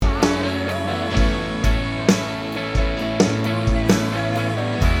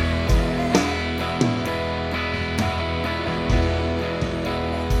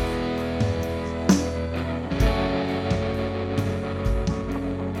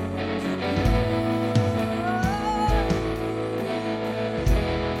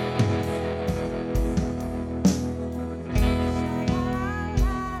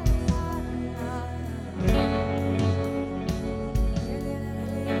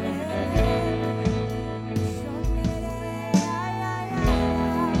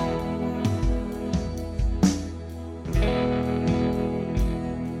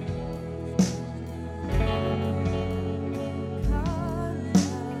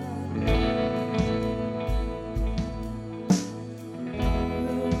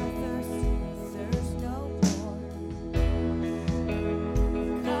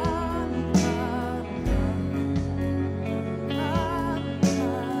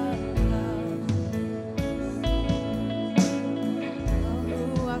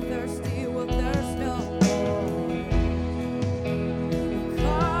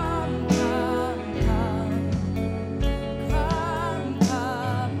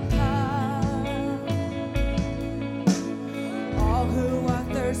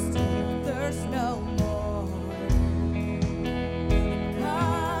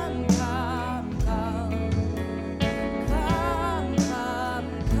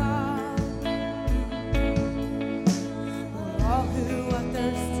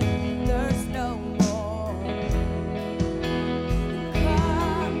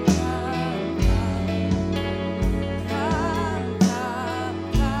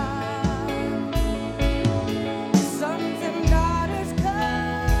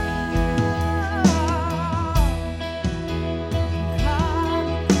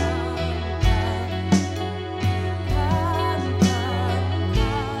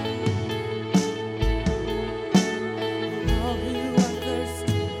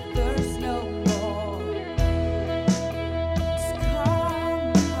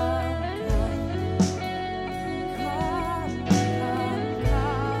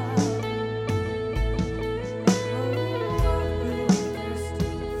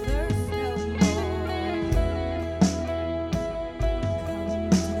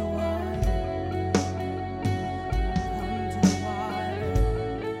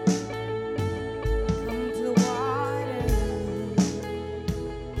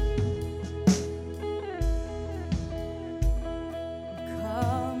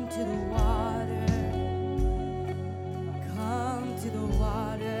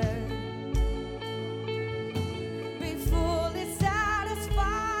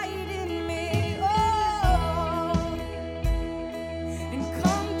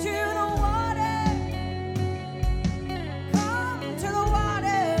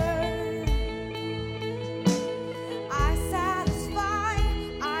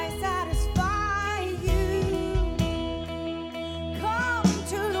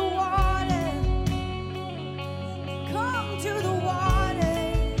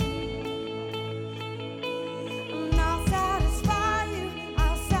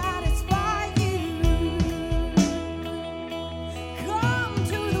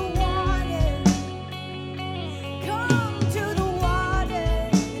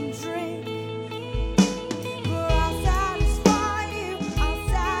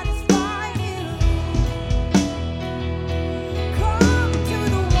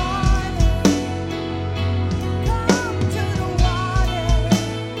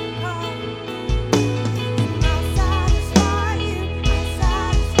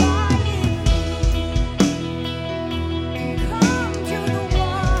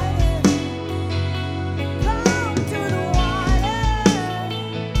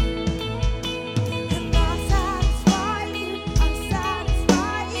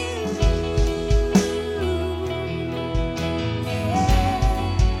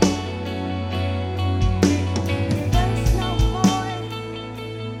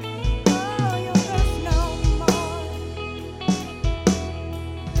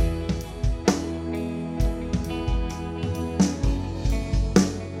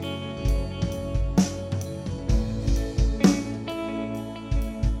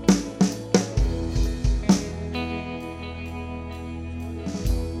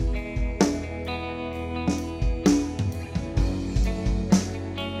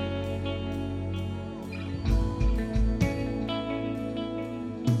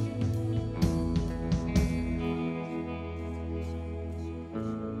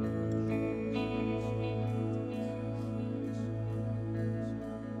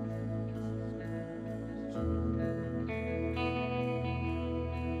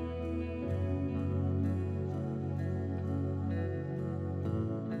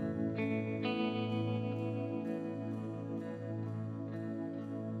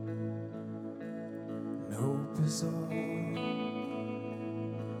is all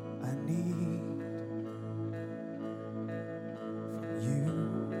I need from you.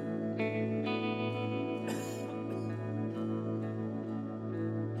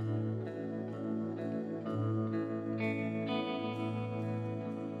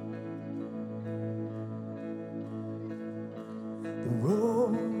 The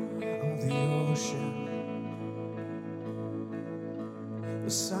roar of the ocean,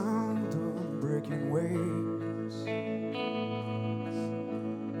 the sound of breaking waves,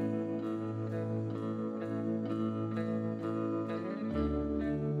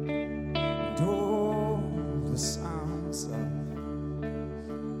 and all the sounds of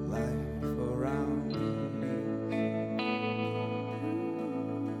life around me.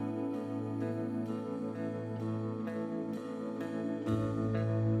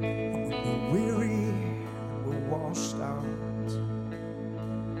 When we're weary and we're washed out,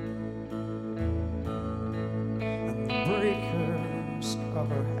 breakers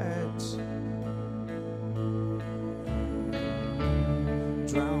cover heads,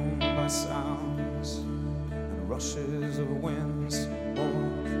 drowned by sounds and rushes of winds more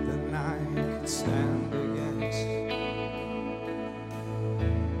than I could stand against.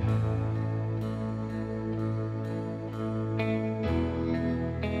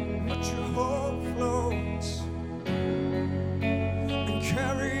 But your hope floats and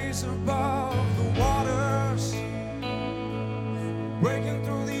carries above the waters, breaking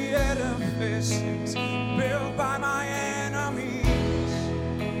through the edifices built by my enemies.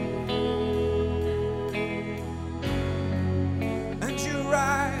 And you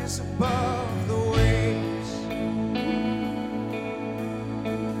rise above the waves.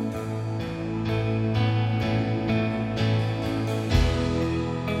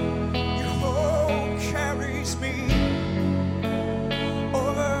 Your hope carries me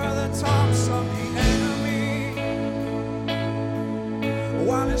over the tops of the enemy,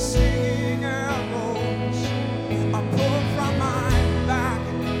 while it's singing arrows are pulled from my back.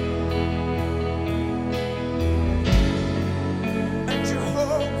 And your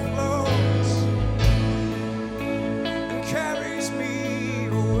hope floats and carries me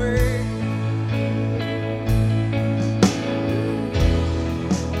away.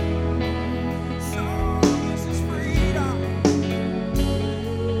 So this is freedom.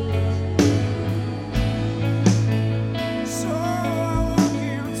 So I walk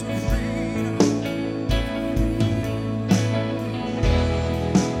into freedom.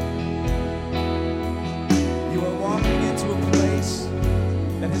 You are walking into a place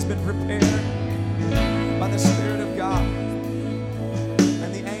that has been prepared by the Spirit of God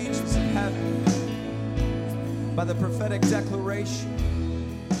and the angels in heaven, by the prophetic declaration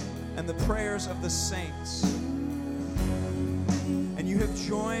and the prayers of the saints. And you have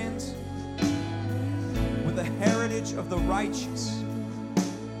joined with the heritage of the righteous.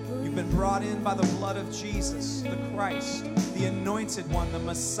 You've been brought in by the blood of Jesus, the Christ, the anointed one, the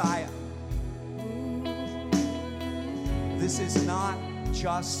Messiah. This is not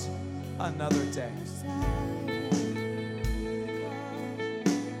just another day.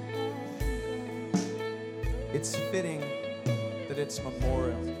 It's fitting that it's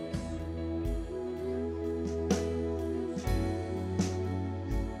memorial.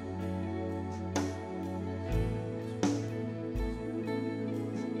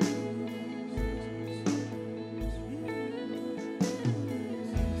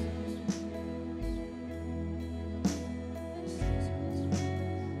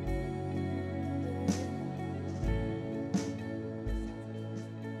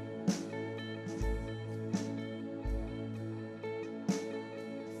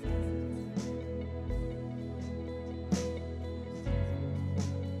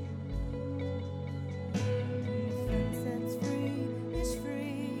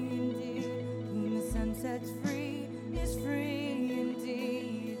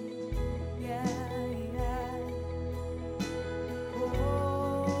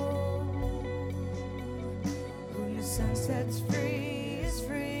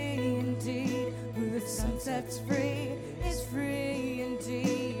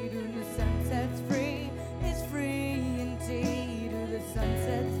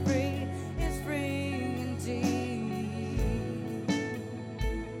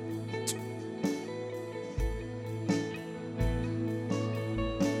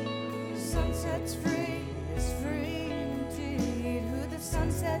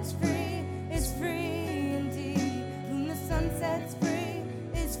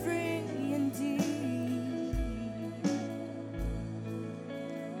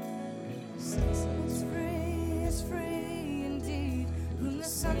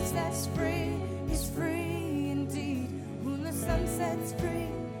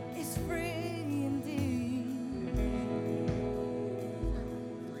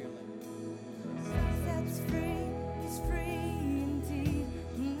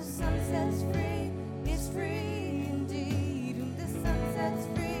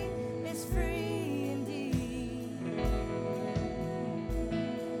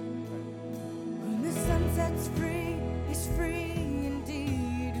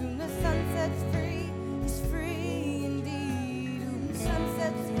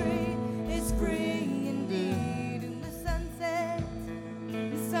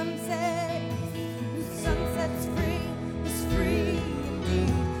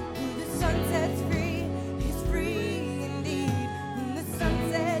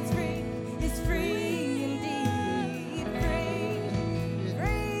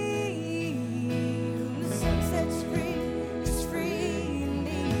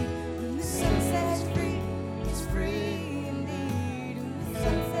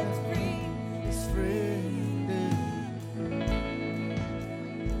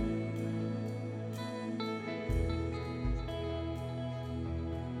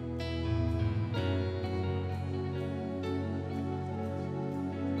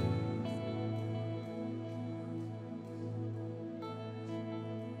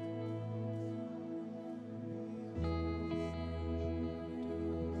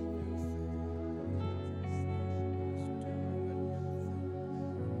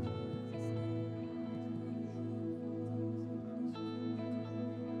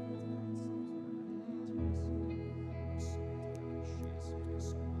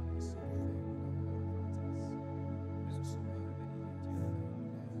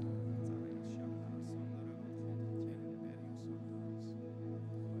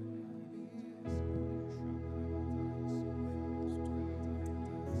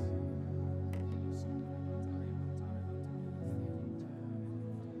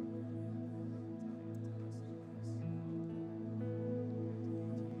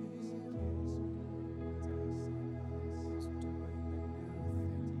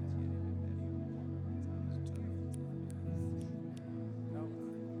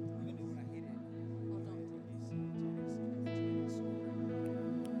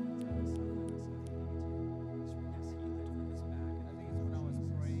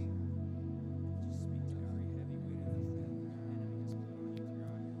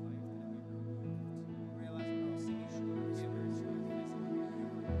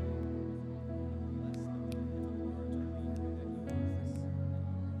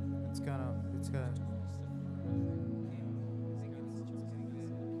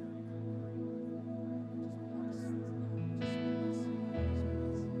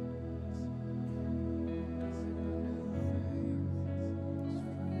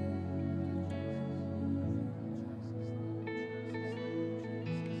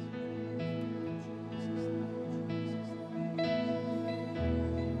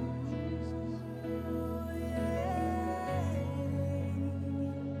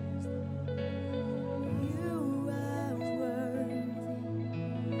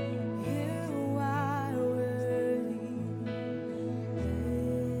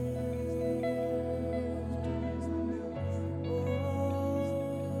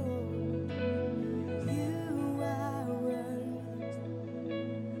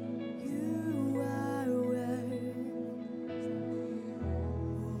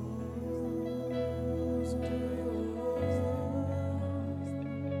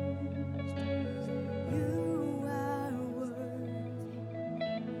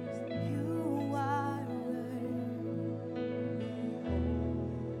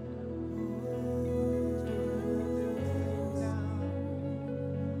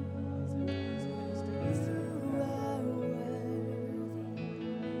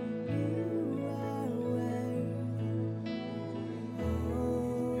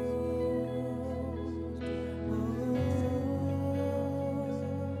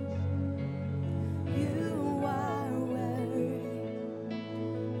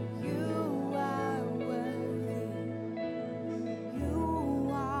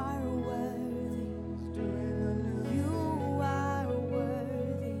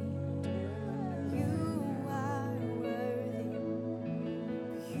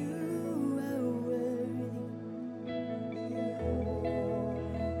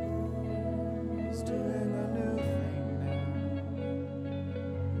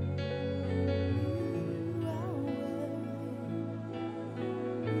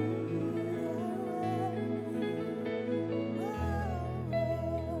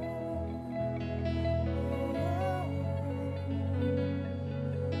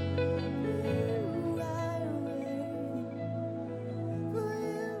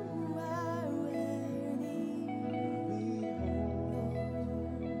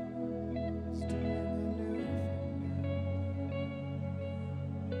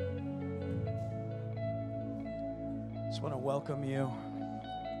 Just want to welcome you.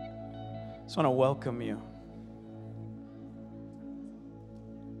 Just want to welcome you.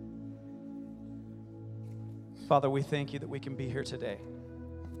 Father, we thank you that we can be here today.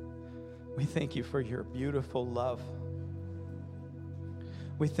 We thank you for your beautiful love.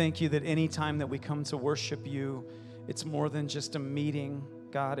 We thank you that any time that we come to worship you, it's more than just a meeting.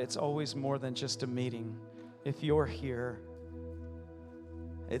 God, it's always more than just a meeting. If you're here,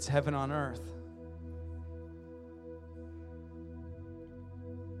 it's heaven on earth.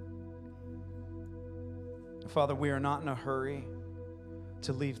 Father, we are not in a hurry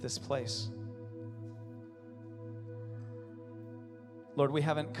to leave this place. Lord, we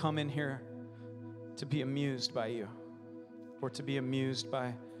haven't come in here to be amused by you or to be amused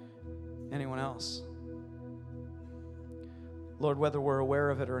by anyone else. Lord, whether we're aware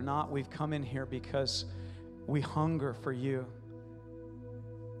of it or not, we've come in here because we hunger for you.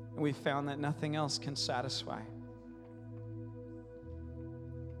 And we found that nothing else can satisfy.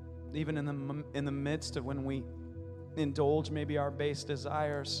 Even in the midst of when we indulge maybe our base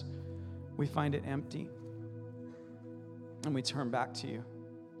desires, we find it empty. And we turn back to you.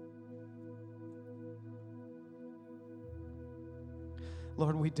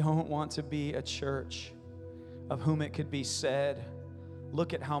 Lord, we don't want to be a church of whom it could be said,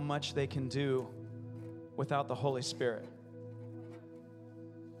 look at how much they can do without the Holy Spirit.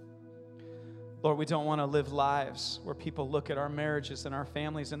 Lord, we don't want to live lives where people look at our marriages and our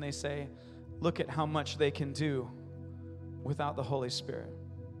families and they say, look at how much they can do without the Holy Spirit.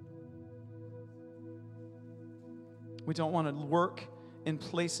 We don't want to work in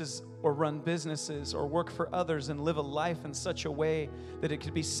places or run businesses or work for others and live a life in such a way that it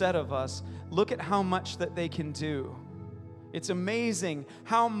could be said of us, look at how much that they can do. It's amazing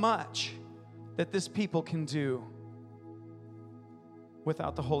how much that this people can do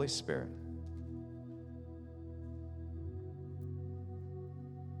without the Holy Spirit.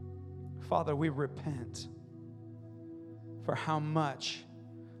 Father, we repent for how much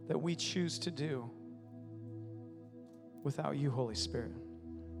that we choose to do without you, Holy Spirit.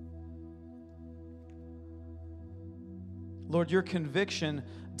 Lord, your conviction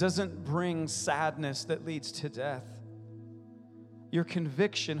doesn't bring sadness that leads to death. Your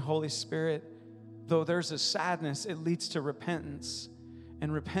conviction, Holy Spirit, though there's a sadness, it leads to repentance.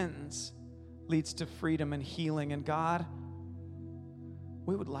 And repentance leads to freedom and healing. And God,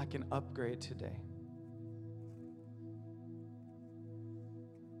 we would like an upgrade today.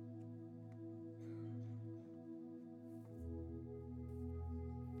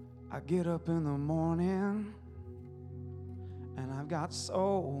 I get up in the morning and I've got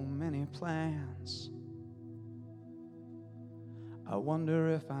so many plans. I wonder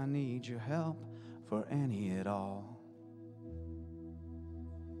if I need your help for any at all.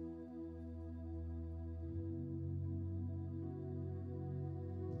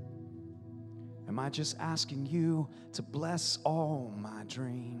 Am I just asking you to bless all my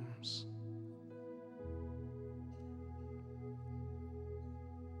dreams?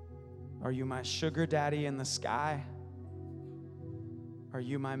 Are you my sugar daddy in the sky? Are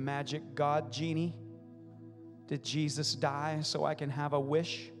you my magic God genie? Did Jesus die so I can have a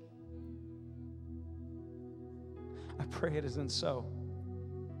wish? I pray it isn't so.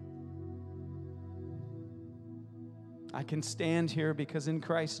 I can stand here because in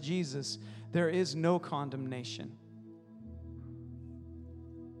Christ Jesus, there is no condemnation.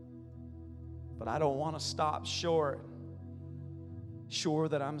 But I don't want to stop short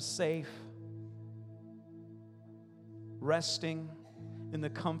that I'm safe, resting in the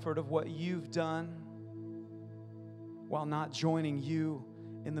comfort of what you've done, while not joining you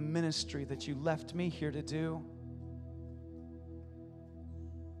in the ministry that you left me here to do.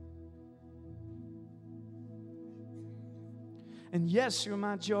 And yes, you're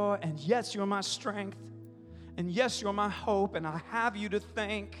my joy, and yes, you're my strength, and yes, you're my hope, and I have you to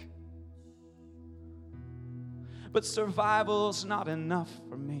thank. But survival's not enough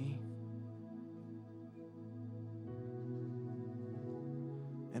for me.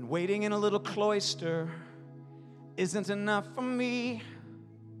 And waiting in a little cloister isn't enough for me.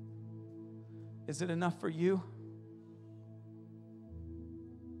 Is it enough for you?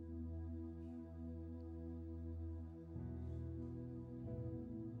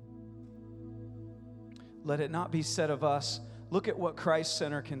 Let it not be said of us, look at what Christ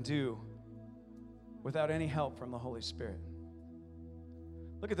Center can do without any help from the Holy Spirit.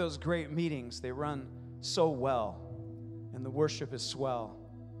 Look at those great meetings. They run so well, and the worship is swell.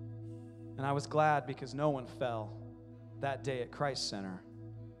 And I was glad because no one fell that day at Christ Center.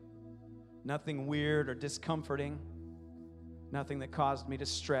 Nothing weird or discomforting. Nothing that caused me to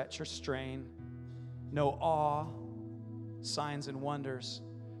stretch or strain. No awe. signs and wonders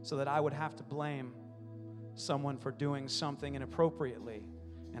so that I would have to blame someone for doing something inappropriately,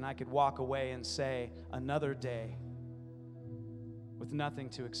 and I could walk away and say, another day, with nothing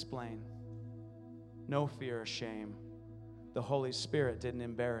to explain. No fear or shame. The Holy Spirit didn't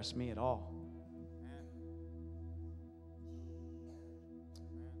embarrass me at all.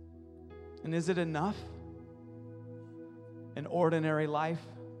 And is it enough? An ordinary life?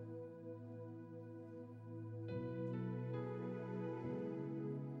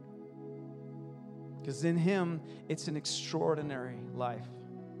 Because in Him, it's an extraordinary life.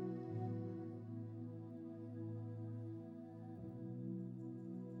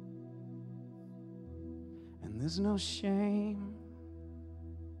 And there's no shame,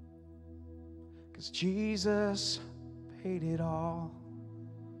 because Jesus paid it all.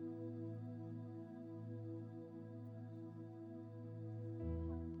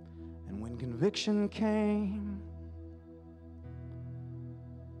 And when conviction came,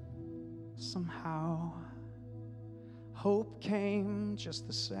 somehow hope came just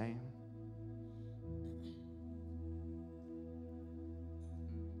the same.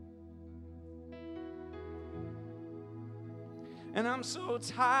 And I'm so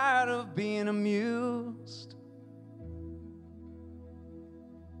tired of being amused,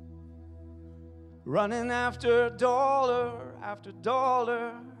 running after dollar,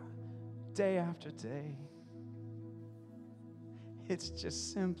 day after day. It's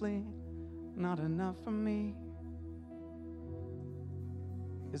just simply not enough for me.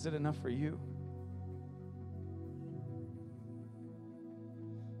 Is it enough for you?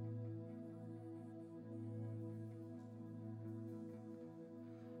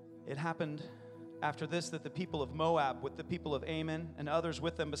 It happened after this that the people of Moab, with the people of Ammon and others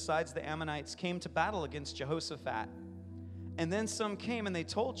with them besides the Ammonites, came to battle against Jehoshaphat. And then some came and they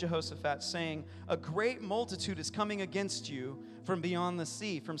told Jehoshaphat, saying, a great multitude is coming against you from beyond the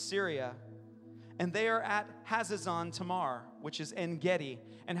sea, from Syria. And they are at Hazazon Tamar, which is En-Gedi.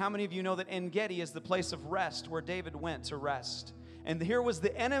 And how many of you know that En-Gedi is the place of rest where David went to rest? And here was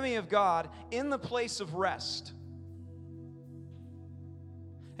the enemy of God in the place of rest.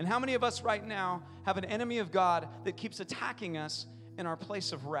 And how many of us right now have an enemy of God that keeps attacking us in our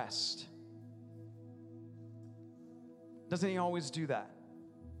place of rest? Doesn't he always do that?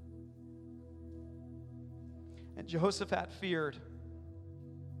 And Jehoshaphat feared.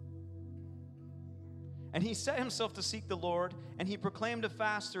 And he set himself to seek the Lord, and he proclaimed a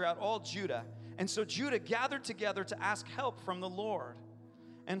fast throughout all Judah. And so Judah gathered together to ask help from the Lord.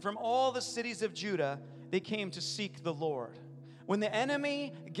 And from all the cities of Judah, they came to seek the Lord. When the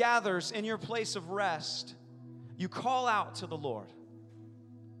enemy gathers in your place of rest, you call out to the Lord.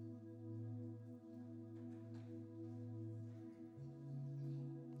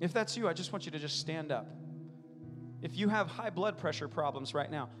 If that's you, I just want you to just stand up. If you have high blood pressure problems right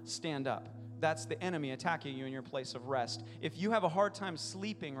now, stand up. That's the enemy attacking you in your place of rest. If you have a hard time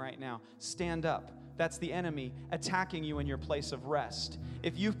sleeping right now, stand up. That's the enemy attacking you in your place of rest.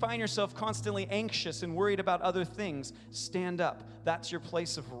 If you find yourself constantly anxious and worried about other things, stand up. That's your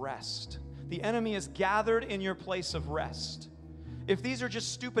place of rest. The enemy is gathered in your place of rest. If these are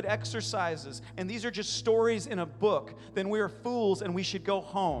just stupid exercises and these are just stories in a book, then we are fools and we should go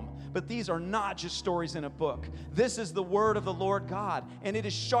home. But these are not just stories in a book. This is the word of the Lord God, and it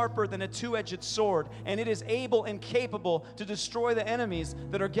is sharper than a two-edged sword, and it is able and capable to destroy the enemies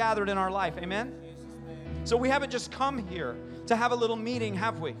that are gathered in our life. Amen? So we haven't just come here to have a little meeting,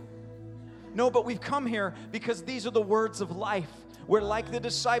 have we? No, but we've come here because these are the words of life. We're like the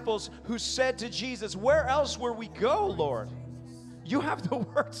disciples who said to Jesus, where else will we go, Lord? You have the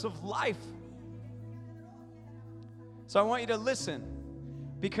words of life. So I want you to listen,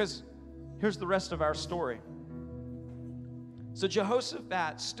 because here's the rest of our story. So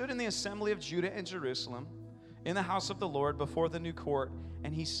Jehoshaphat stood in the assembly of Judah and Jerusalem in the house of the Lord before the new court,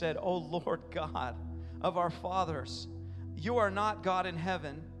 and he said, O Lord God of our fathers, you are not God in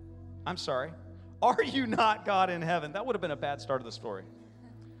heaven. Are you not God in heaven? That would have been a bad start of the story.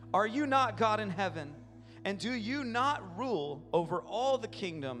 Are you not God in heaven? And do you not rule over all the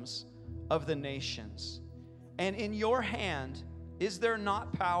kingdoms of the nations? And in your hand is there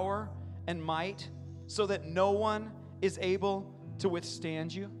not power and might, so that no one is able to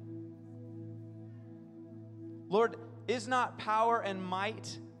withstand you? Lord, is not power and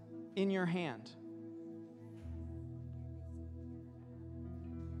might in your hand?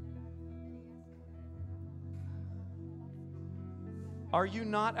 Are you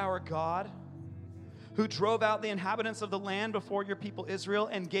not our God, who drove out the inhabitants of the land before your people Israel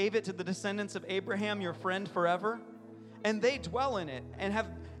and gave it to the descendants of Abraham, your friend, forever? And they dwell in it and have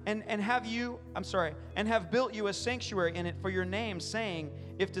and have built you a sanctuary in it for your name, saying,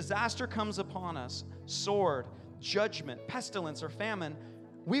 if disaster comes upon us, sword, judgment, pestilence, or famine,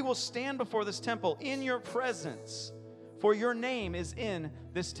 we will stand before this temple in your presence, for your name is in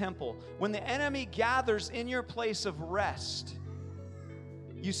this temple. When the enemy gathers in your place of rest,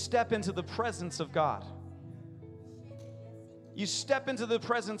 you step into the presence of God. You step into the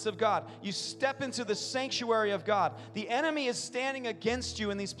presence of God. You step into the sanctuary of God. The enemy is standing against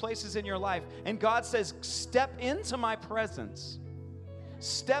you in these places in your life, and God says, step into my presence.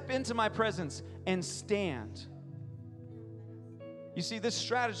 Step into my presence and stand. You see, this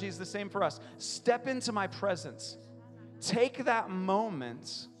strategy is the same for us. Step into my presence. Take that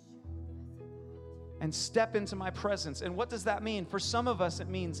moment and step into my presence. And what does that mean? For some of us, it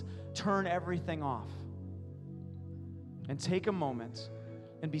means turn everything off and take a moment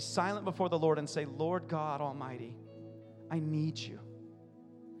and be silent before the Lord and say, Lord God Almighty, I need you.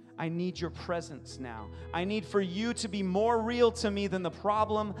 I need your presence now. I need for you to be more real to me than the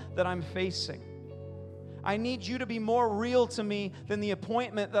problem that I'm facing. I need you to be more real to me than the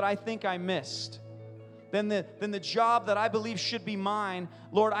appointment that I think I missed, than the job that I believe should be mine.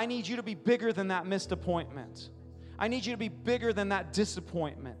 Lord, I need you to be bigger than that missed appointment. I need you to be bigger than that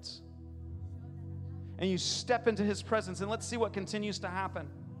disappointment. And you step into his presence, and let's see what continues to happen.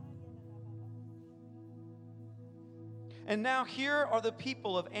 And now here are the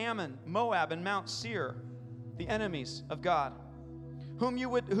people of Ammon, Moab, and Mount Seir, the enemies of God, whom you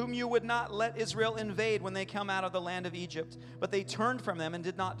would not let Israel invade when they come out of the land of Egypt. But they turned from them and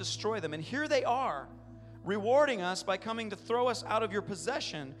did not destroy them. And here they are, rewarding us by coming to throw us out of your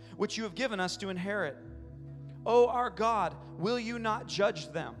possession, which you have given us to inherit. O our God, will you not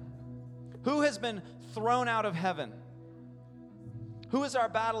judge them? Who has been thrown out of heaven? Who is our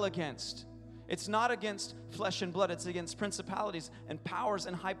battle against? It's not against flesh and blood. It's against principalities and powers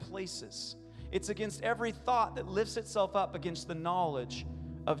in high places. It's against every thought that lifts itself up against the knowledge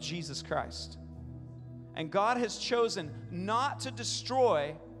of Jesus Christ. And God has chosen not to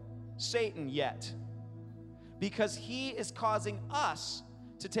destroy Satan yet, because he is causing us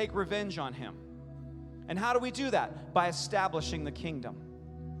to take revenge on him. And how do we do that? By establishing the kingdom.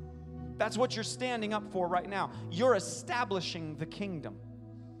 That's what you're standing up for right now. You're establishing the kingdom.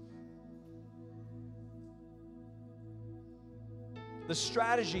 The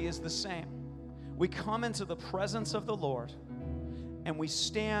strategy is the same. We come into the presence of the Lord, and we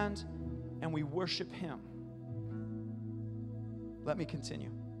stand and we worship him. Let me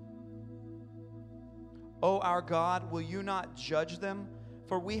continue. O our God, will you not judge them?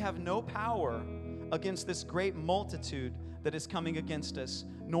 For we have no power against this great multitude that is coming against us,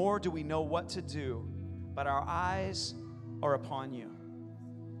 nor do we know what to do, but our eyes are upon you.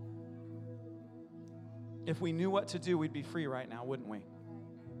 If we knew what to do, we'd be free right now, wouldn't we?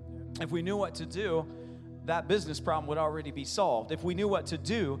 If we knew what to do, that business problem would already be solved. If we knew what to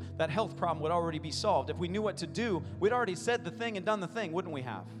do, that health problem would already be solved. If we knew what to do, we'd already said the thing and done the thing, wouldn't we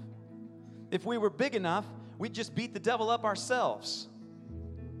have? If we were big enough, we'd just beat the devil up ourselves.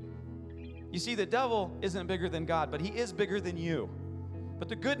 You see, the devil isn't bigger than God, but he is bigger than you. But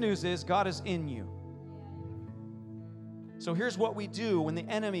the good news is God is in you. So here's what we do when the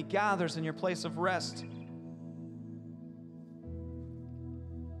enemy gathers in your place of rest.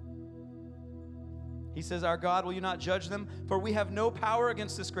 He says, our God, will you not judge them? For we have no power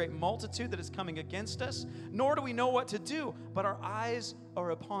against this great multitude that is coming against us, nor do we know what to do, but our eyes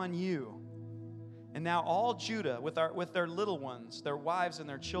are upon you. And now all Judah, with their little ones, their wives and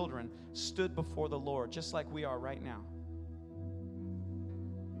their children, stood before the Lord, just like we are right now.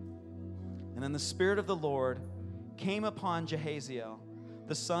 And then the Spirit of the Lord came upon Jehaziel,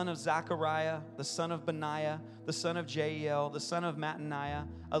 the son of Zechariah, the son of Benaiah, the son of Jael, the son of Mattaniah,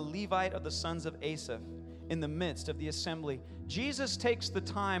 a Levite of the sons of Asaph, in the midst of the assembly. Jesus takes the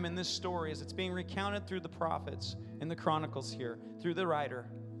time in this story, as it's being recounted through the prophets in the Chronicles here, through the writer,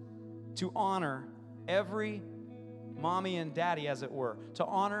 to honor every mommy and daddy, as it were, to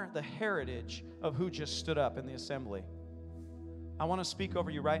honor the heritage of who just stood up in the assembly. I want to speak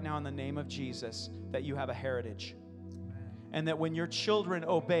over you right now in the name of Jesus that you have a heritage. And that when your children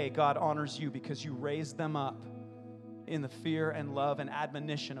obey, God honors you because you raised them up in the fear and love and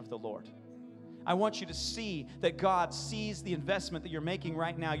admonition of the Lord. I want you to see that God sees the investment that you're making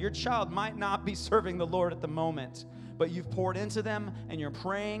right now. Your child might not be serving the Lord at the moment, but you've poured into them and you're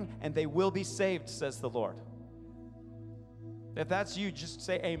praying and they will be saved, says the Lord. If that's you, just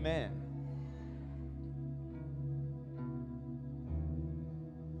say amen.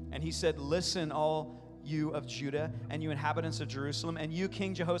 And he said, listen, all you of Judah and you inhabitants of Jerusalem, and you,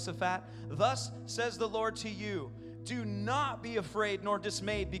 King Jehoshaphat, thus says the Lord to you, Do not be afraid nor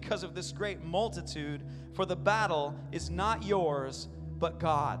dismayed because of this great multitude, for the battle is not yours, but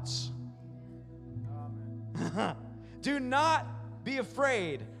God's. Do not be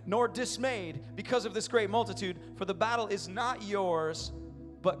afraid nor dismayed because of this great multitude, for the battle is not yours,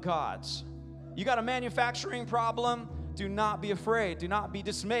 but God's. You got a manufacturing problem? Do not be afraid. Do not be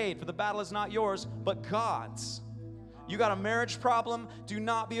dismayed, for the battle is not yours, but God's. You got a marriage problem? Do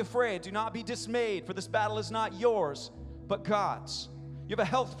not be afraid. Do not be dismayed, for this battle is not yours, but God's. You have a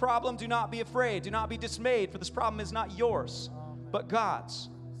health problem? Do not be afraid. Do not be dismayed, for this problem is not yours, but God's.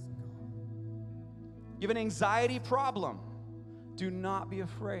 You have an anxiety problem? Do not be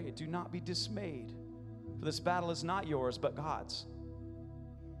afraid. Do not be dismayed, for this battle is not yours, but God's.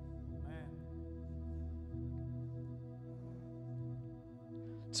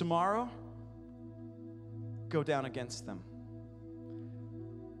 Tomorrow, go down against them.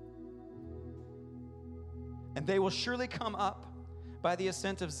 And they will surely come up by the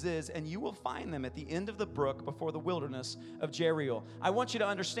ascent of Ziz, and you will find them at the end of the brook before the wilderness of Jeriel. I want you to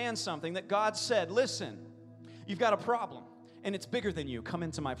understand something, that God said, listen, you've got a problem, and it's bigger than you. Come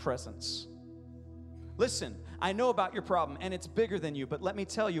into my presence. Listen, I know about your problem, and it's bigger than you, but let me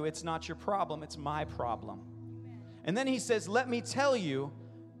tell you, it's not your problem, it's my problem. And then he says, let me tell you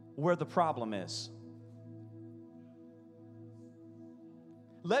where the problem is.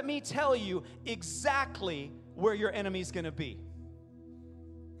 Let me tell you exactly where your enemy's going to be.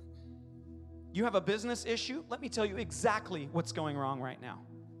 You have a business issue? Let me tell you exactly what's going wrong right now.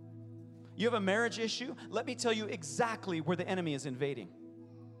 You have a marriage issue? Let me tell you exactly where the enemy is invading.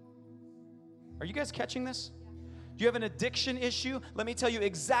 Are you guys catching this? Do you have an addiction issue? Let me tell you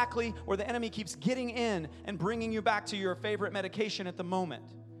exactly where the enemy keeps getting in and bringing you back to your favorite medication at the moment.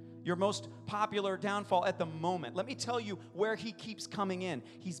 Your most popular downfall at the moment. Let me tell you where he keeps coming in.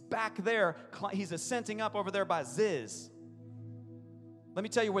 He's back there. He's ascending up over there by Ziz. Let me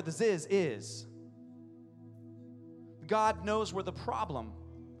tell you where the Ziz is. God knows where the problem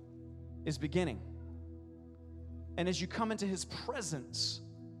is beginning. And as you come into his presence,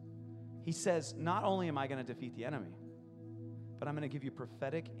 he says, not only am I going to defeat the enemy, but I'm going to give you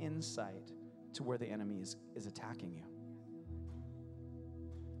prophetic insight to where the enemy is attacking you.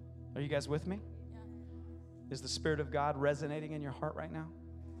 Are you guys with me? Yeah. Is the Spirit of God resonating in your heart right now?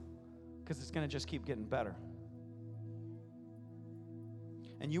 Because it's going to just keep getting better.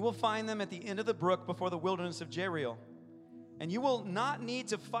 And you will find them at the end of the brook before the wilderness of Jeriel. And you will not need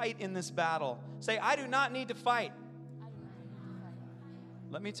to fight in this battle. Say, I do not need to fight.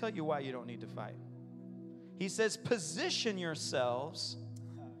 Let me tell you why you don't need to fight. He says, position yourselves,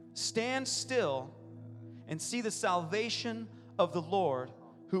 stand still, and see the salvation of the Lord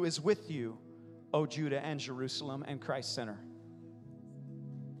who is with you, O Judah and Jerusalem and Christ Center.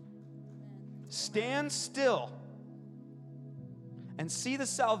 Stand still and see the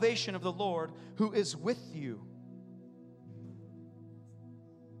salvation of the Lord who is with you.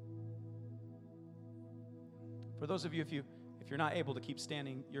 For those of you, if you're not able to keep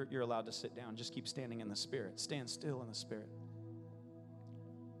standing, you're allowed to sit down. Just keep standing in the Spirit. Stand still in the Spirit.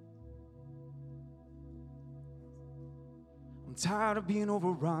 I'm tired of being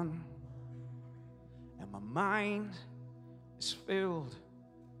overrun, and my mind is filled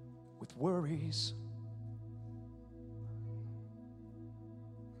with worries.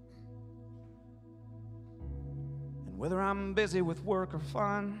 And whether I'm busy with work or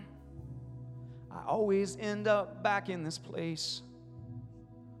fun, I always end up back in this place,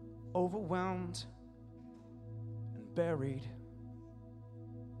 overwhelmed and buried.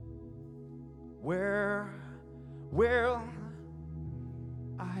 Where will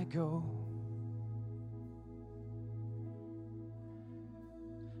I go?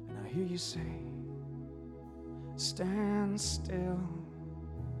 And I hear you say, stand still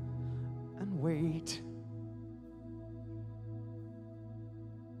and wait.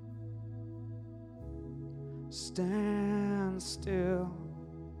 Stand still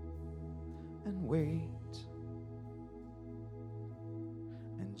and wait,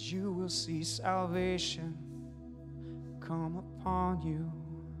 and you will see salvation come upon you.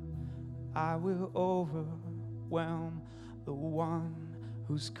 I will overwhelm the one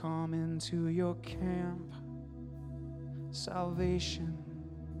who's come into your camp. Salvation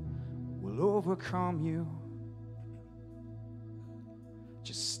will overcome you.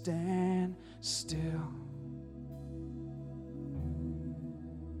 Just stand still.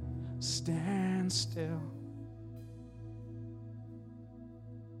 Stand still.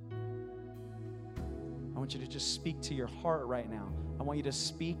 I want you to just speak to your heart right now. I want you to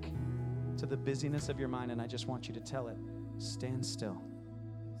speak to the busyness of your mind, and I just want you to tell it, stand still.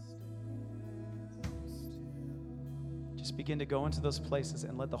 Just begin to go into those places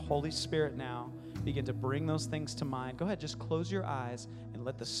and let the Holy Spirit now begin to bring those things to mind. Go ahead, just close your eyes and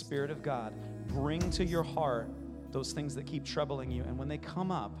let the Spirit of God bring to your heart those things that keep troubling you. And when they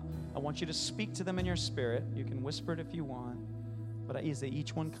come up, I want you to speak to them in your spirit. You can whisper it if you want. But as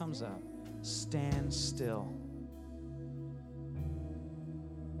each one comes up, stand still.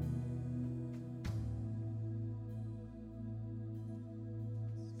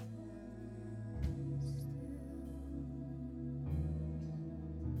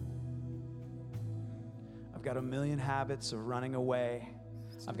 I've got 1,000,000 habits of running away.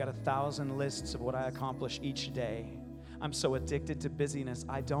 I've got 1,000 lists of what I accomplish each day. I'm so addicted to busyness,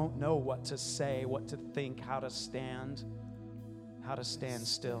 I don't know what to say, what to think, how to stand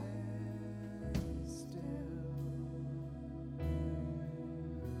still.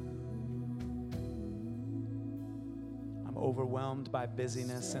 I'm overwhelmed by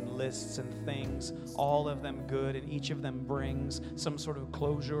busyness and lists and things, all of them good, and each of them brings some sort of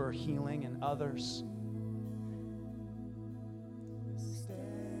closure or healing in others.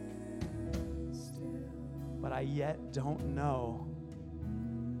 But I yet don't know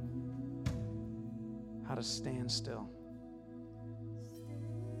how to stand still.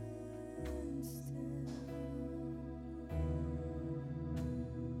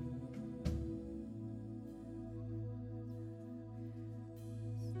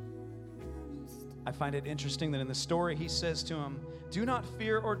 I find it interesting that in the story he says to him, "Do not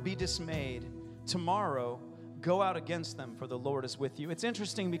fear or be dismayed. Tomorrow go out against them, for the Lord is with you." It's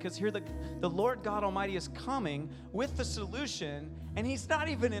interesting because here the Lord God Almighty is coming with the solution, and he's not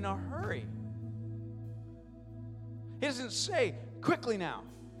even in a hurry. He doesn't say, "Quickly now,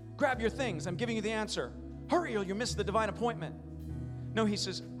 grab your things, I'm giving you the answer. Hurry or you'll miss the divine appointment." No, he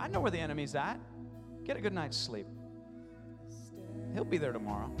says, "I know where the enemy's at. Get a good night's sleep. He'll be there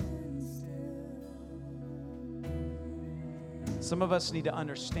tomorrow." Some of us need to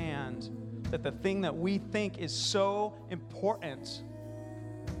understand that the thing that we think is so important,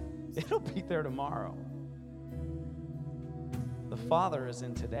 it'll be there tomorrow. The Father is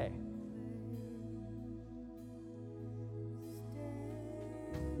in today.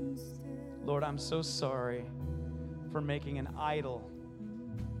 Lord, I'm so sorry for making an idol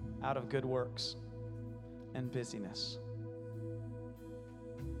out of good works and busyness.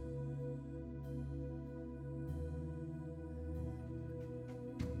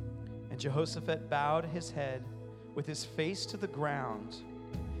 And Jehoshaphat bowed his head with his face to the ground,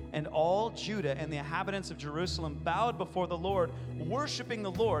 and all Judah and the inhabitants of Jerusalem bowed before the Lord, worshiping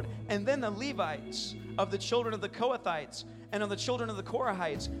the Lord. And then the Levites of the children of the Kohathites and of the children of the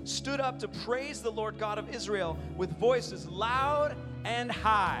Korahites stood up to praise the Lord God of Israel with voices loud and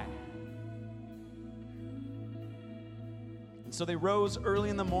high. And so they rose early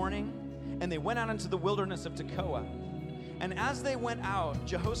in the morning, and they went out into the wilderness of Tekoa. And as they went out,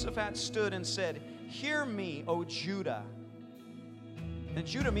 Jehoshaphat stood and said, "Hear me, O Judah." And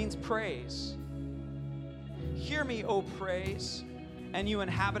Judah means praise. "Hear me, O praise, and you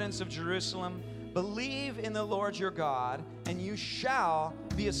inhabitants of Jerusalem. Believe in the Lord your God, and you shall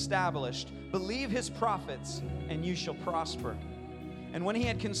be established. Believe his prophets, and you shall prosper." And when he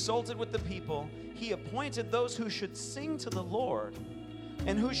had consulted with the people, he appointed those who should sing to the Lord,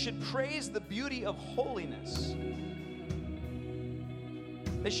 and who should praise the beauty of holiness.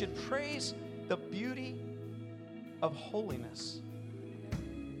 They should praise the beauty of holiness.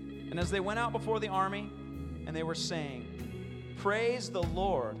 And as they went out before the army, and they were saying, "Praise the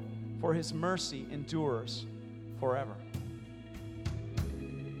Lord, for his mercy endures forever."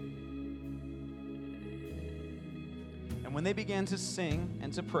 And when they began to sing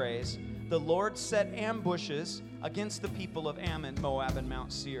and to praise, the Lord set ambushes against the people of Ammon, Moab, and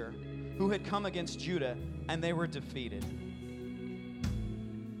Mount Seir, who had come against Judah, and they were defeated.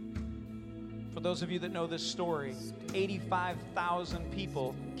 For those of you that know this story, 85,000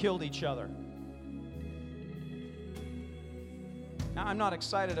 people killed each other. Now, I'm not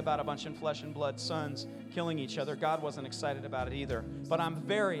excited about a bunch of flesh and blood sons killing each other. God wasn't excited about it either. But I'm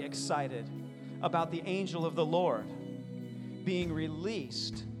very excited about the angel of the Lord being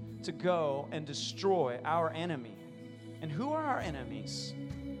released to go and destroy our enemy. And who are our enemies?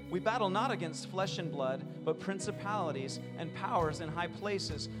 We battle not against flesh and blood, but principalities and powers in high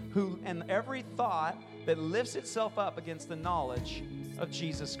places, and every thought that lifts itself up against the knowledge of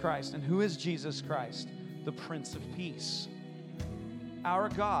Jesus Christ. And who is Jesus Christ? The Prince of Peace. Our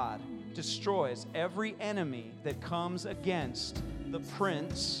God destroys every enemy that comes against the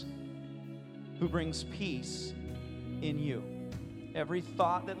Prince who brings peace in you. Every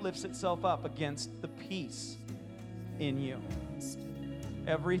thought that lifts itself up against the peace in you.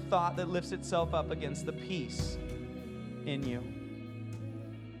 Every thought that lifts itself up against the peace in you.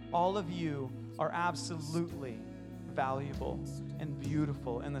 All of you are absolutely valuable and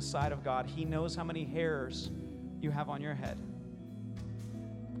beautiful in the sight of God. He knows how many hairs you have on your head.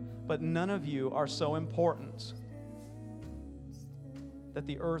 But none of you are so important that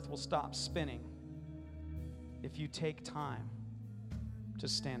the earth will stop spinning if you take time to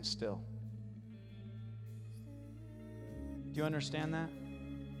stand still. Do you understand that?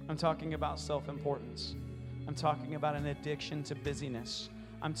 I'm talking about self-importance. I'm talking about an addiction to busyness.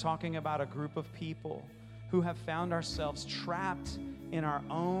 I'm talking about a group of people who have found ourselves trapped in our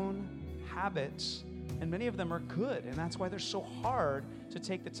own habits, and many of them are good, and that's why they're so hard to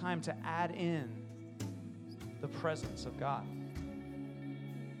take the time to add in the presence of God.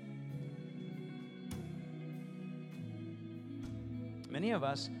 Many of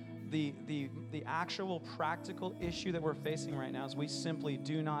us, the actual practical issue that we're facing right now is we simply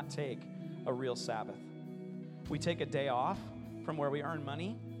do not take a real Sabbath. We take a day off from where we earn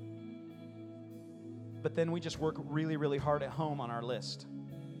money, but then we just work really, really hard at home on our list.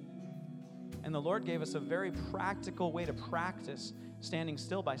 And the Lord gave us a very practical way to practice standing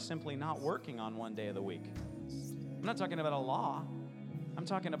still by simply not working on one day of the week. I'm not talking about a law. I'm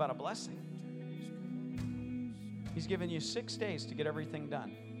talking about a blessing. He's given you 6 days to get everything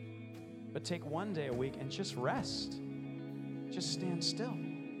done. But take one day a week and just rest. Just stand still.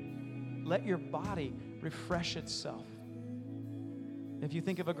 Let your body refresh itself. If you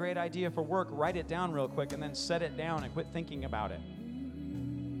think of a great idea for work, write it down real quick and then set it down and quit thinking about it.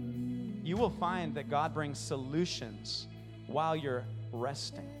 You will find that God brings solutions while you're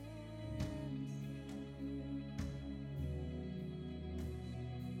resting.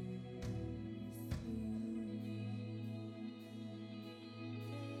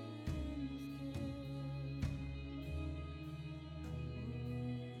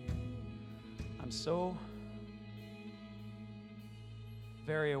 I'm so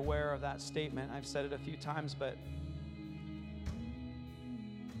very aware of that statement. I've said it a few times, but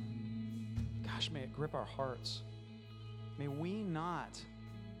gosh, may it grip our hearts. May we not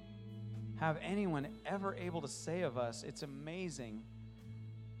have anyone ever able to say of us, it's amazing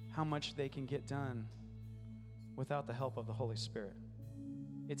how much they can get done without the help of the Holy Spirit.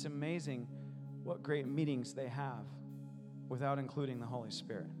 It's amazing what great meetings they have without including the Holy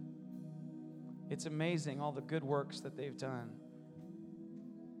Spirit. It's amazing all the good works that they've done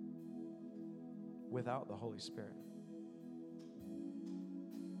without the Holy Spirit.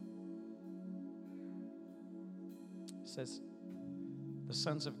 It says, the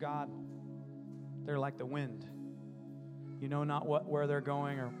sons of God, they're like the wind. You know not where they're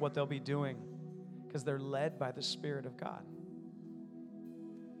going or what they'll be doing because they're led by the Spirit of God.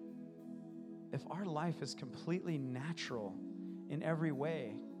 If our life is completely natural in every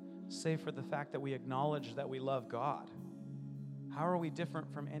way, save for the fact that we acknowledge that we love God, how are we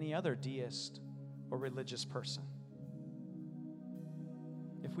different from any other deist or religious person?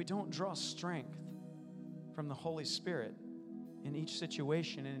 If we don't draw strength from the Holy Spirit in each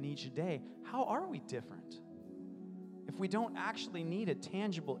situation and in each day, how are we different? If we don't actually need a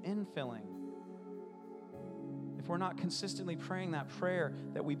tangible infilling, if we're not consistently praying that prayer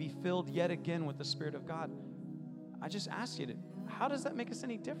that we be filled yet again with the Spirit of God, I just ask you, how does that make us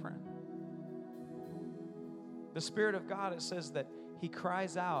any different? The Spirit of God, it says that He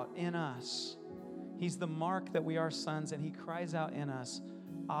cries out in us. He's the mark that we are sons, and He cries out in us,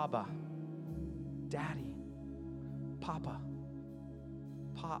 Abba, Daddy, Papa,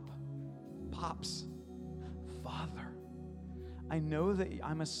 Pop, Pops, Father. I know that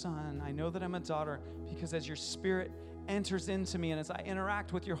I'm a son. I know that I'm a daughter because as your Spirit enters into me and as I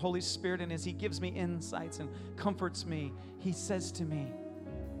interact with your Holy Spirit and as He gives me insights and comforts me, He says to me,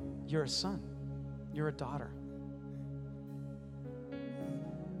 you're a son. You're a daughter.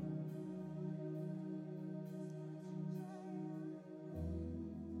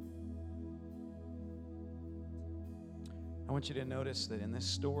 I want you to notice that in this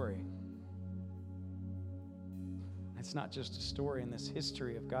story, it's not just a story in this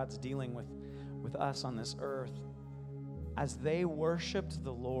history of God's dealing with us on this earth. As they worshiped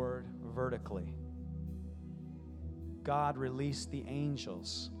the Lord vertically, God released the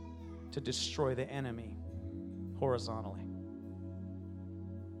angels to destroy the enemy horizontally.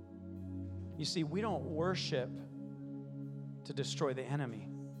 You see, we don't worship to destroy the enemy.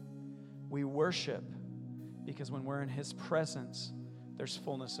 We worship because when we're in His presence, there's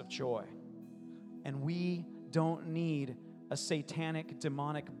fullness of joy. And we don't need a satanic,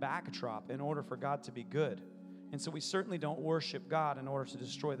 demonic backdrop in order for God to be good. And so we certainly don't worship God in order to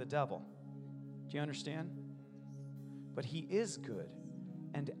destroy the devil. Do you understand? But He is good,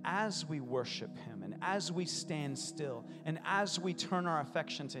 And as we worship him, and as we stand still, and as we turn our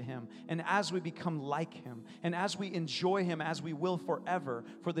affection to him, and as we become like him, and as we enjoy him as we will forever,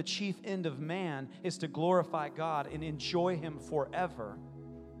 for the chief end of man is to glorify God and enjoy him forever.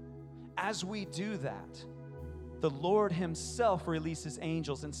 As we do that, the Lord himself releases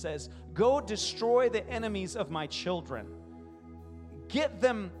angels and says, go destroy the enemies of my children. Get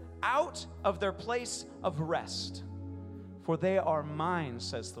them out of their place of rest. For they are mine,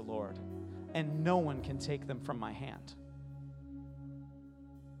 says the Lord, and no one can take them from my hand.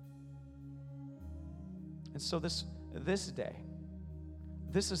 And so this day,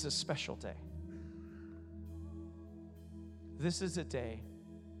 this is a special day. This is a day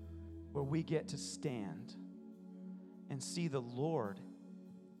where we get to stand and see the Lord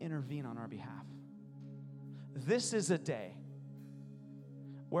intervene on our behalf. This is a day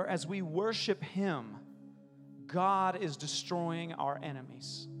where as we worship him, God is destroying our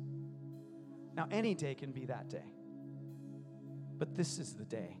enemies. Now, any day can be that day, but this is the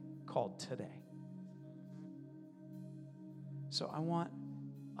day called today. So I want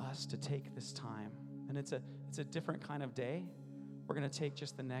us to take this time, and it's a different kind of day. We're going to take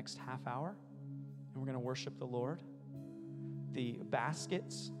just the next half hour, and we're going to worship the Lord. The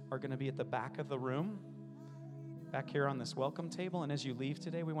baskets are going to be at the back of the room, back here on this welcome table. And as you leave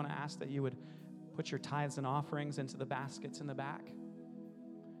today, we want to ask that you would put your tithes and offerings into the baskets in the back.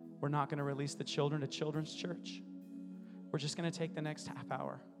 We're not going to release the children to Children's Church. We're just going to take the next half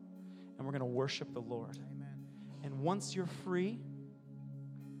hour, and we're going to worship the Lord. Amen. And once you're free,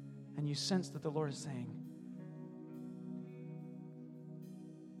 and you sense that the Lord is saying,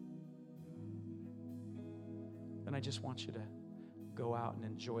 then I just want you to go out and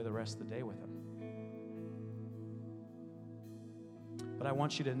enjoy the rest of the day with him. But I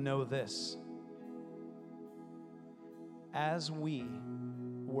want you to know this. As we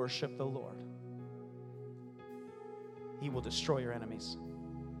worship the Lord, he will destroy your enemies.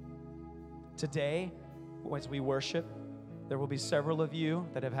 Today, as we worship, there will be several of you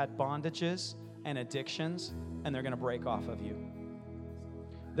that have had bondages and addictions, and they're going to break off of you.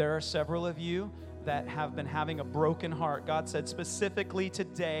 There are several of you that have been having a broken heart. God said specifically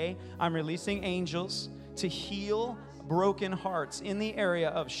today, I'm releasing angels to heal broken hearts in the area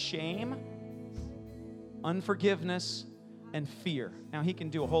of shame, unforgiveness, and fear. Now, he can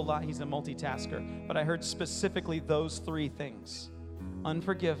do a whole lot. He's a multitasker. But I heard specifically those three things: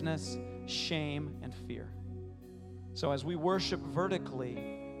 unforgiveness, shame, and fear. So as we worship vertically,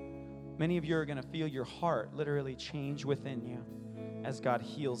 many of you are going to feel your heart literally change within you as God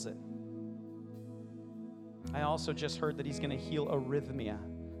heals it. I also just heard that he's going to heal arrhythmia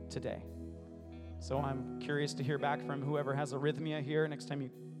today. So I'm curious to hear back from whoever has arrhythmia here. Next time you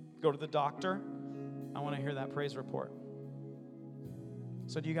go to the doctor, I want to hear that praise report.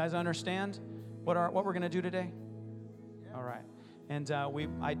 So do you guys understand what we're going to do today? All right. And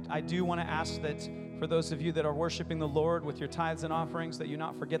I do want to ask that for those of you that are worshiping the Lord with your tithes and offerings, that you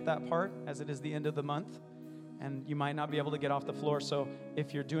not forget that part, as it is the end of the month, and you might not be able to get off the floor. So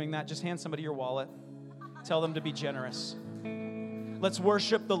if you're doing that, just hand somebody your wallet. Tell them to be generous. Let's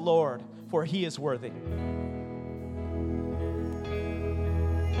worship the Lord, for he is worthy.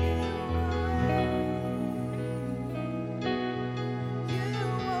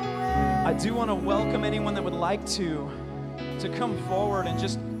 I do want to welcome anyone that would like to come forward and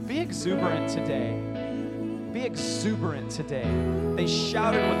just be exuberant today. Be exuberant today. They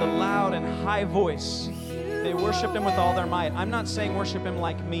shouted with a loud and high voice. They worshiped him with all their might. I'm not saying worship him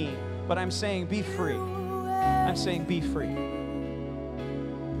like me, but I'm saying be free. I'm saying be free.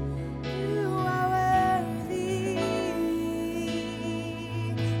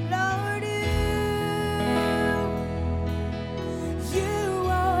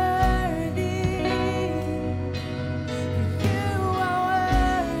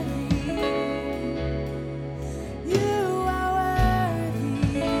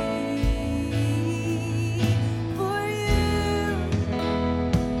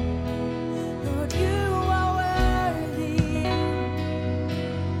 Lord, you are worthy.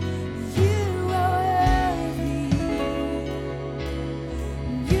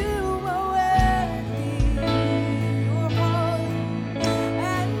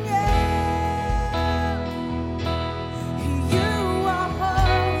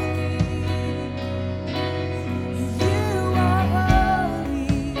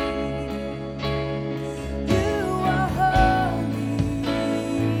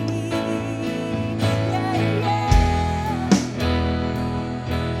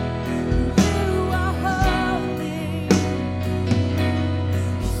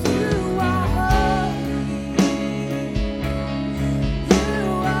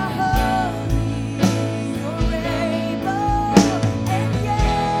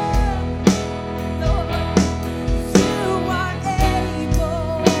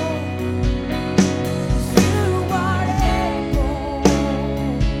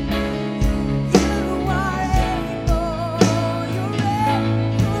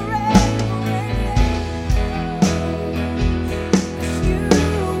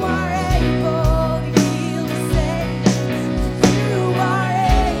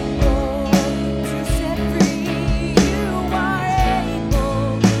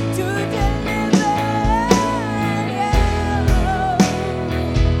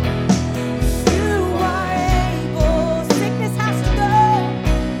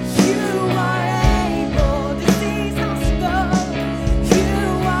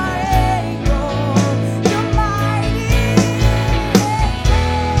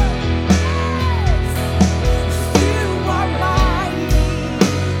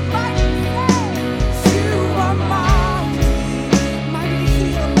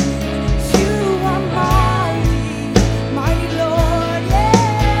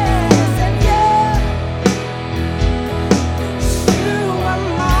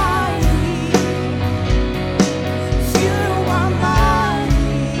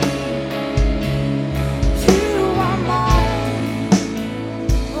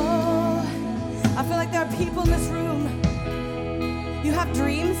 people in this room, you have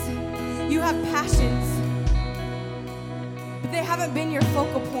dreams, you have passions, but they haven't been your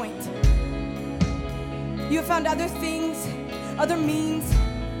focal point. You have found other things, other means,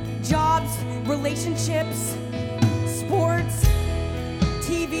 jobs, relationships, sports,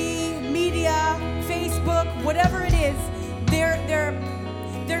 TV, media, Facebook, whatever it is,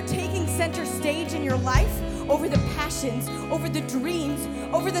 they're taking center stage in your life over the passions, over the dreams,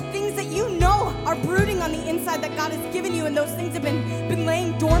 over the things that you know are brooding on the inside that God has given you, and those things have been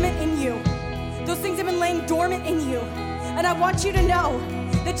laying dormant in you. Those things have been laying dormant in you. And I want you to know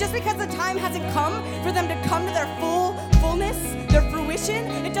that just because the time hasn't come for them to come to their fullness, their fruition,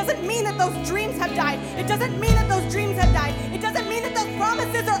 it doesn't mean that those dreams have died. It doesn't mean that those dreams have died. It doesn't mean that those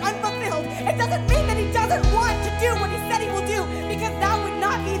promises are unfulfilled. It doesn't mean that he doesn't want to do what he said he will do, because that would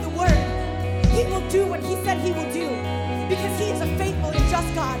not be the word. He will do what he said he will do, because he is a faithful and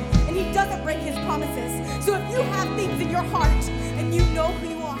just God, and he doesn't break his promises. So if you have things in your heart and you know who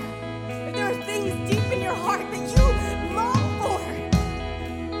you are, if there are things deep in your heart that you long for,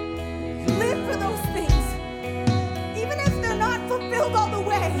 live for those things. Even if they're not fulfilled all the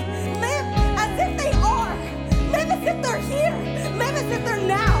way, live as if they are. Live as if they're here. Live as if they're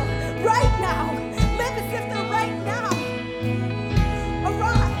now, right now. Live as if they're right now.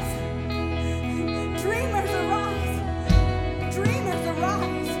 Arise. Dreamers arise. Dreamers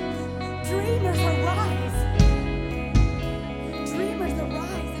arise. Dreamers arise. Dreamers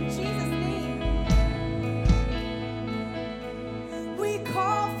arise in Jesus' name. We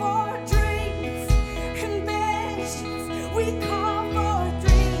call for dreams and visions. We call for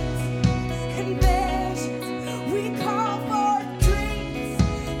dreams and visions. We call for dreams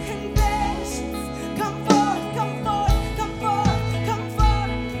and visions. Come forth, come forth, come forth, come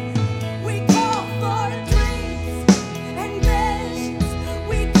forth. We call for dreams and visions.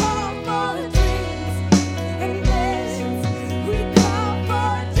 We call for dreams and visions. We call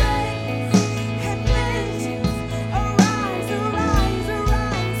for dreams and visions. Arise, arise,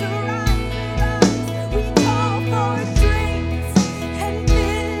 arise, arise, arise. We call for dreams and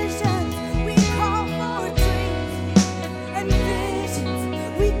visions. We call for dreams and visions.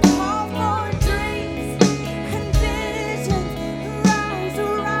 We call for dreams and visions. Arise,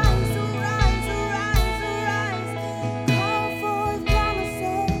 arise, arise, arise, arise. Call forth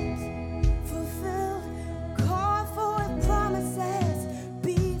promises fulfilled. Call forth promises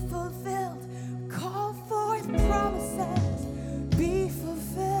be fulfilled. Call forth promises be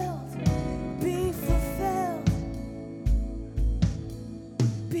fulfilled. Be fulfilled.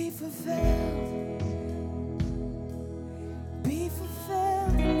 Be fulfilled. Be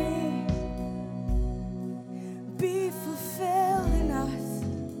fulfilled in me. Be fulfilled in us.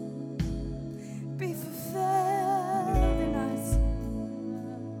 Be fulfilled in us.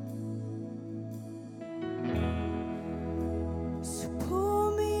 So pull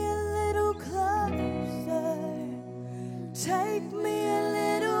me a little closer. Take me a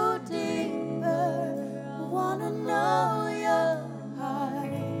little deeper. I wanna know your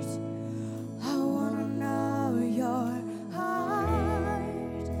heart. I wanna know your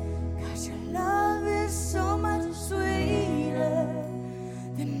heart. 'Cause your love is so much sweeter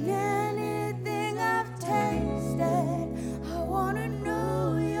than anything I've tasted. I wanna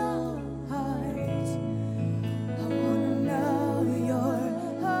know your heart. I wanna know your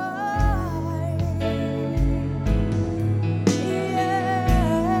heart.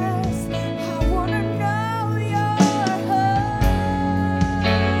 Yes, I wanna know your heart.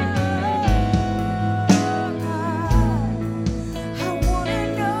 I wanna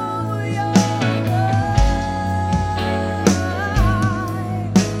know your heart.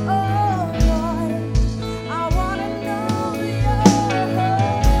 Oh Lord, I wanna know your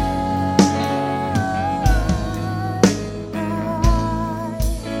heart.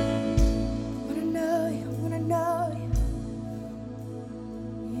 Wanna know you, wanna know you.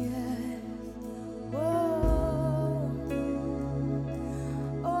 Yes. Whoa.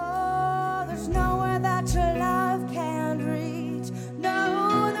 Oh, there's nowhere that your light